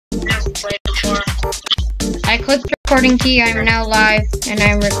I clicked the recording key. I'm now live and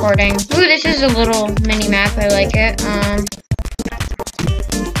I'm recording. Ooh, this is a little mini map. I like it.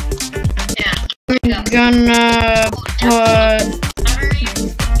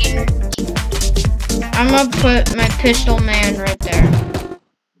 I'm gonna put my pistol man right there.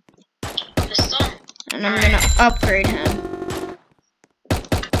 Pistol? And I'm gonna upgrade him.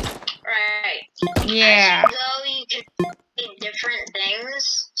 Right. Yeah. As you go, you can see different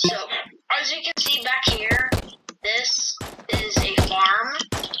things. So, as you can see back here, this is a farm,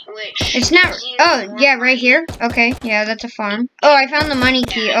 which it's not. Oh, yeah, right here. Okay, yeah, that's a farm. Oh, I found the money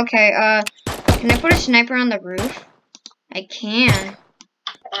key. Okay, can I put a sniper on the roof? I can.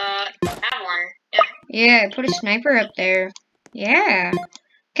 Have one. Yeah. Yeah, I put a sniper up there. Yeah.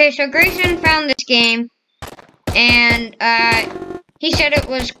 Okay, so Grayson found this game, and he said it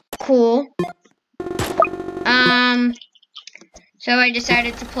was cool. So I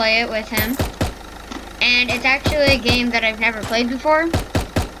decided to play it with him, and it's actually a game that I've never played before.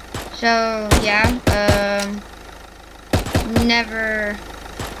 So yeah, never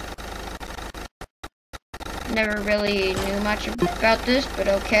really knew much about this, but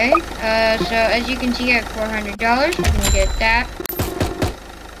okay. So as you can see, I have $400. We can get that.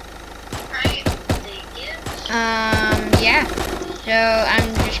 Yeah. So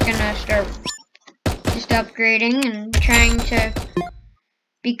I'm just gonna start upgrading and trying to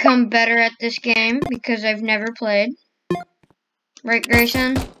become better at this game because I've never played. Right,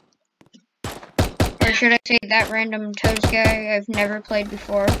 Grayson? Or should I say that random toes guy I've never played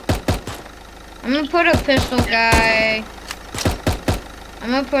before? I'm gonna put a pistol guy.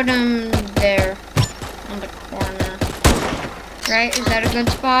 I'm gonna put him there on the corner. Right? Is that a good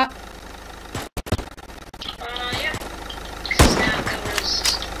spot? Yeah. Because now it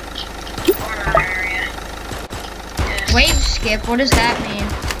covers corner area. Yes. Wave skip, what does that mean?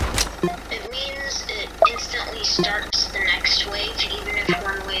 It means it instantly starts the next wave, even if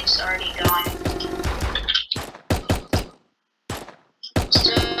one wave's already going.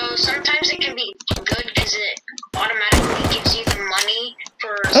 So sometimes it can be good because it automatically gives you the money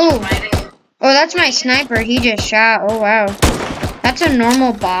for surviving. Oh, that's my sniper. He just shot. Oh, wow. That's a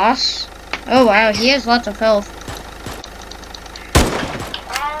normal boss. Oh, wow. He has lots of health.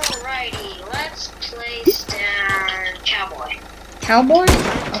 Alrighty, let's place down Cowboy. Cowboy?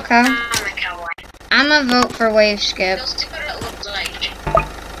 Okay. I'm a Cowboy. I'm gonna vote for wave skip. Let's see what it looks like.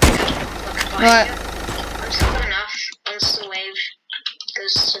 What? That's good enough. Once the wave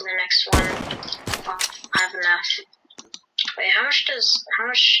goes to the next one, I have enough. Wait, how much is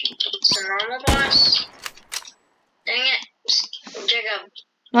the normal boss? Dang it, Jacob.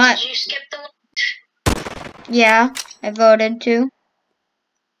 What? Did you skip the wave? Yeah, I voted too.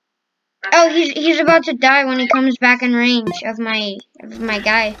 Okay. Oh, he's about to die when he comes back in range of my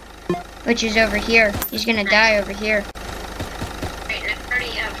guy, which is over here. He's gonna die over here. Right, I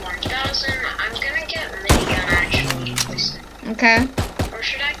already have 1,000. I'm gonna get minigun actually. Okay. Or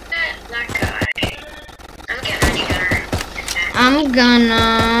should I get that guy? I'm gonna get minigunner. I'm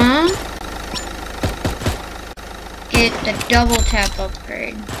gonna get the double tap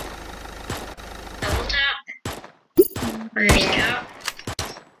upgrade. Double tap. Yeah.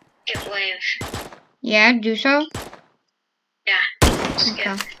 Get wave. Yeah, do so. Yeah. Skip.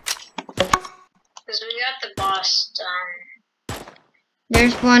 Okay. Because we got the boss done.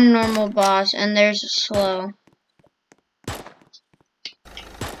 There's one normal boss and there's a slow.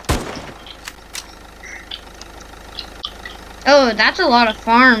 Oh, that's a lot of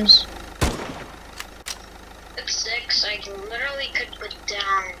farms. It's 6. I literally could put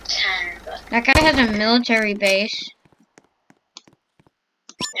down 10, but That guy has a military base.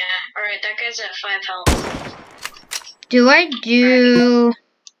 yeah. Alright, that guy's at 5 health. Do I do...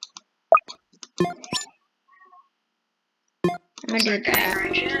 I'm gonna do that.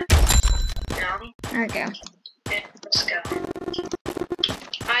 No. There we go. Okay, let's go.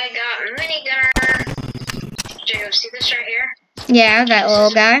 I got minigunner. Jacob, see this right here? Yeah, that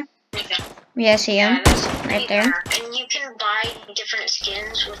little guy. Minigun. Yeah, see him. That's Right there. minigunner. And you can buy different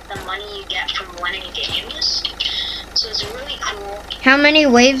skins with the money you get from winning games. So it's really cool. How many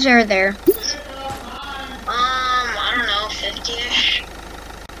waves are there? I don't know, 50-ish.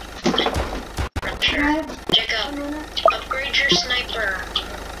 Not sure. Jacob, upgrade your sniper.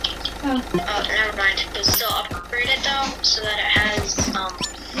 Oh, never mind. It's still upgraded though, so that it has,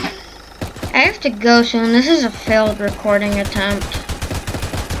 I have to go soon. This is a failed recording attempt.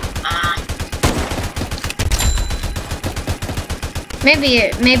 Maybe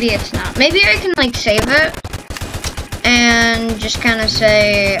it's not. Maybe I can like save it and just kind of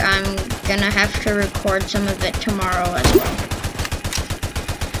say I'm gonna have to record some of it tomorrow as well.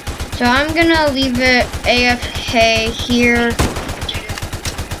 So I'm gonna leave it AFK here. Do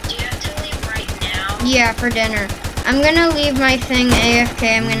you have to leave right now? Yeah, for dinner. I'm gonna leave my thing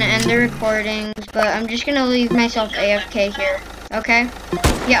AFK. I'm gonna end the recordings, but I'm just gonna leave myself AFK here. Okay?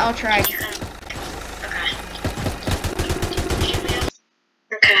 Yeah, I'll try. Okay.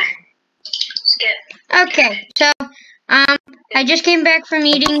 Okay. Skip. Okay, so I just came back from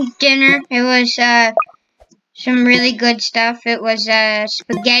eating dinner. It was some really good stuff. It was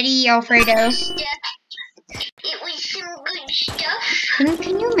spaghetti Alfredo. It was some good stuff.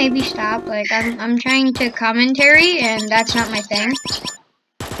 Can you maybe stop? Like I'm trying to commentary and that's not my thing.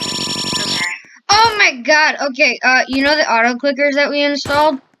 Okay. Oh my god. Okay, you know the auto clickers that we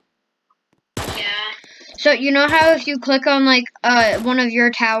installed? Yeah. So you know how if you click on like one of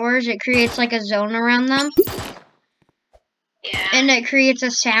your towers, it creates like a zone around them? Yeah. And it creates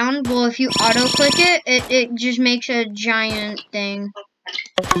a sound. Well, if you auto click it, it just makes a giant thing.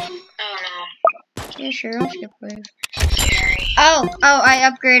 Oh no. Yeah, sure, I'll skip wave. Scary. Oh, I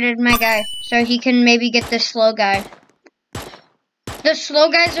upgraded my guy. So he can maybe get the slow guy. The slow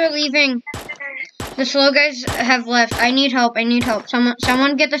guys are leaving. The slow guys have left. I need help. I need help.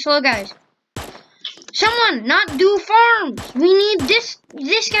 Someone get the slow guys. Someone, not do farms. We need this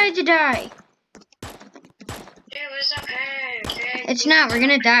guy to die. It was okay. It's not. We're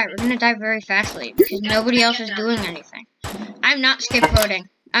gonna die. We're gonna die very fastly because nobody else is doing anything. I'm not skip voting.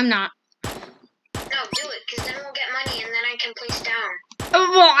 I'm not. No, do it, because then we'll get money and then I can place down. Oh,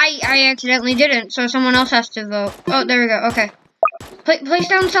 well, I accidentally didn't, so someone else has to vote. Oh, there we go. Okay. Place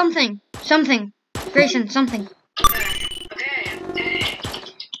down something. Something. Grayson, something. Okay.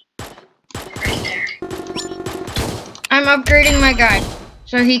 Right there. I'm upgrading my guy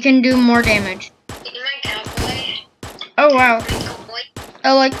so he can do more damage. See my cowboy? Oh, wow. My cowboy?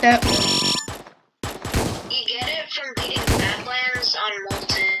 I like that. You get it from beating Badlands on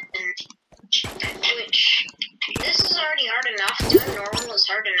Molten, which this is already hard enough. Doing normal is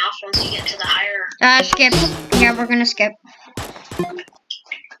hard enough once you get to the higher. Skip. Yeah, we're gonna skip.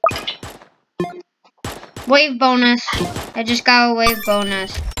 Wave bonus. I just got a wave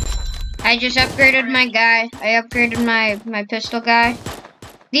bonus. I just upgraded my guy. I upgraded my pistol guy.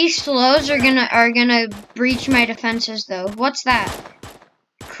 These slows are gonna breach my defenses though. What's that?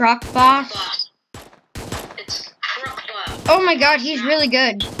 Croc boss? It's Croc Boss. Oh my god, he's really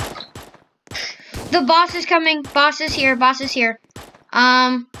good. The boss is coming. Boss is here. Boss is here.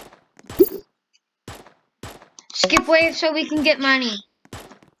 Skip wave so we can get money.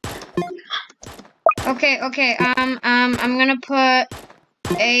 Okay. I'm gonna put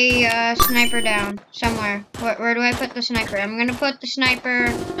a sniper down somewhere. Where do I put the sniper? I'm gonna put the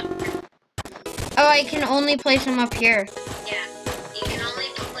sniper. Oh, I can only place him up here. Yeah, you can only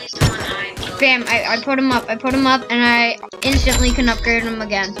place them on high. Bam! I put him up. I put him up, and I instantly can upgrade him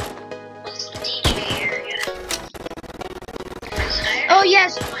again. What's the DJ area? Oh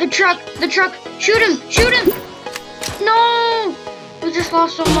yes, the truck. Shoot him! No! We just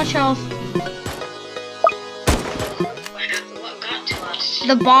lost so much health. What got to us?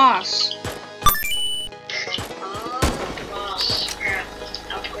 The boss. Oh, the boss. Crap.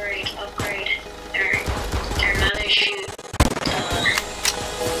 Upgrade. There, now they shoot.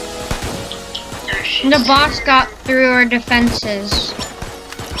 The boss got through our defenses.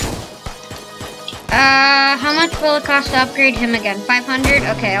 How much will it cost to upgrade him again? 500?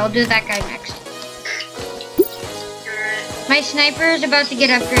 Okay, I'll do that guy next. My sniper is about to get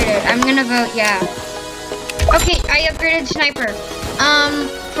upgraded. I'm gonna vote yeah. Okay, I upgraded sniper.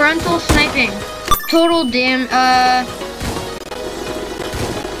 Frontal sniping. Total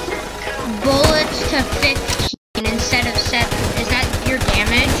bullets to 15 instead of 7. Is that your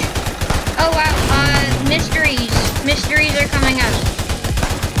damage? Oh wow, mysteries are coming up.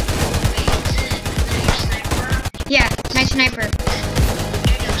 Yeah, my sniper.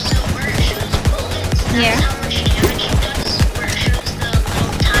 Yeah.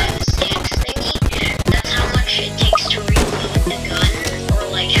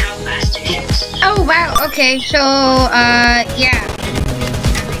 Oh wow, okay, so yeah.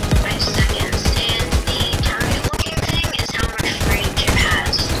 5 seconds, and the target looking thing is how much range it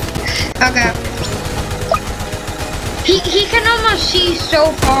has. Okay. He can almost see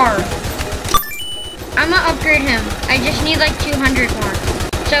so far. I'm gonna upgrade him. I just need like 200 more.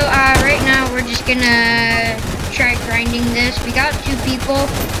 So right now we're just gonna try grinding this. We got 2 people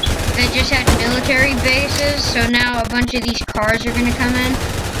that just had military bases, so now a bunch of these cars are gonna come in.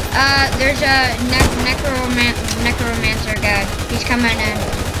 There's a necromancer guy. He's coming in.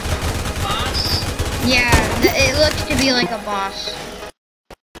 Boss? Yeah, it looks to be like a boss.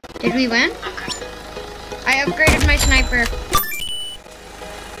 Did we win? Okay. I upgraded my sniper.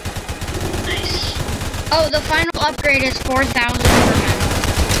 Oh, the final upgrade is 4,000 per man.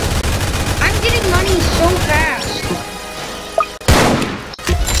 I'm getting money so fast.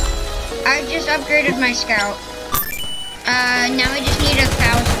 I just upgraded my scout. Now I just need 1,000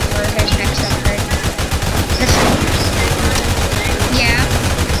 for his next upgrade. Yeah.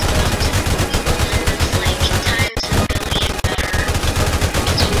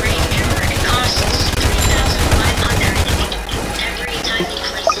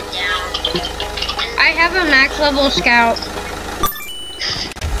 I have a max level scout.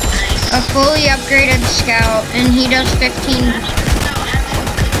 A fully upgraded scout, and he does 15.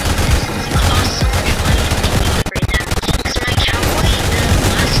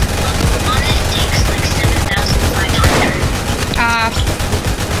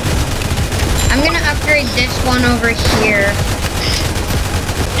 I'm gonna upgrade this one over here.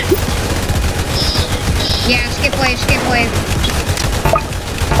 Yeah, skip wave, skip wave.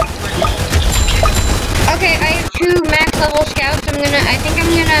 Okay, I have 2 max level scouts. I think I'm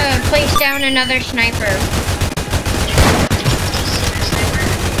gonna place down another sniper.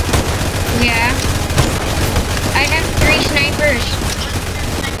 Yeah. I have 3 snipers.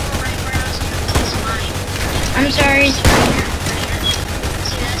 I'm sorry.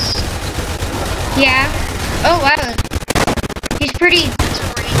 Yeah. Oh wow. He's pretty.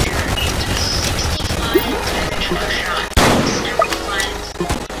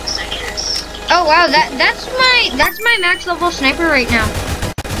 Oh wow, that's my max level sniper right now.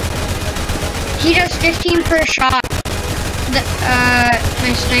 He does 15 per shot.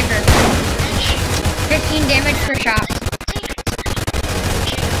 My sniper. 15 damage per shot.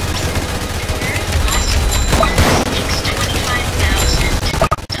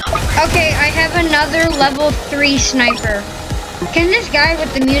 Okay, I have another level 3 sniper. Can this guy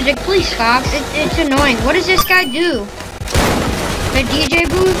with the music please stop? It's annoying. What does this guy do? The DJ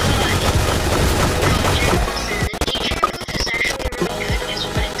booth?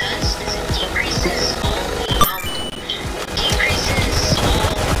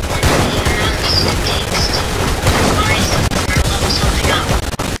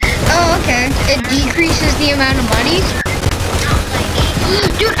 Oh, okay. It decreases the amount of money?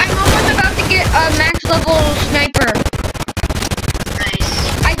 Dude, I'm almost about to get a max level sniper.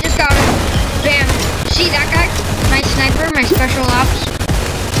 I just got him. Bam. See that guy? My sniper, my special ops.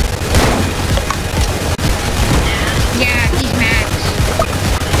 Yeah, he's max.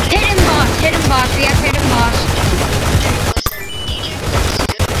 Hit him, boss. Hit him, boss. We have to hit him, boss.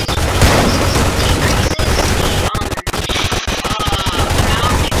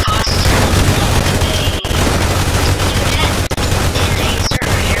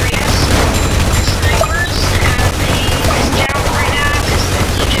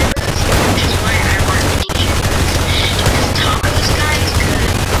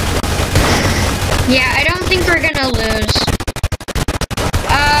 Yeah, I don't think we're gonna lose.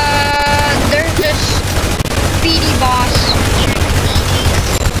 There's this speedy boss.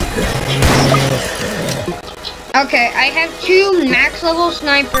 Okay, I have 2 max level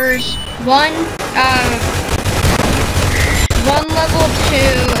snipers, one level 2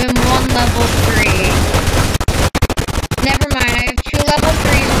 and 1 level 3. Never mind, I have 2 level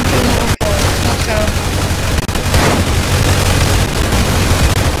 3s and 2 level 4s. Let's go.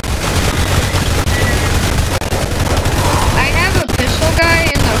 Guy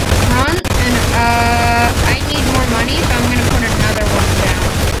in the front, and I need more money, so I'm gonna put another one down.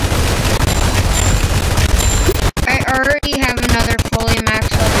 I already have another fully max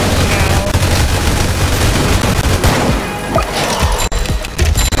level scout.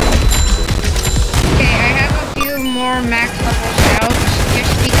 Okay, I have a few more max level scouts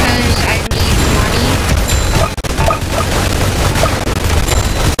just because I need money.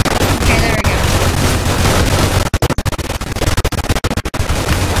 Okay, there we go.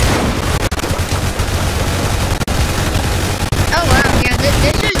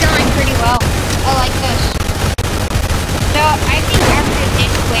 This is going pretty well. I like this. So I think after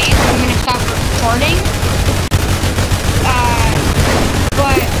this wave, I'm going to stop recording.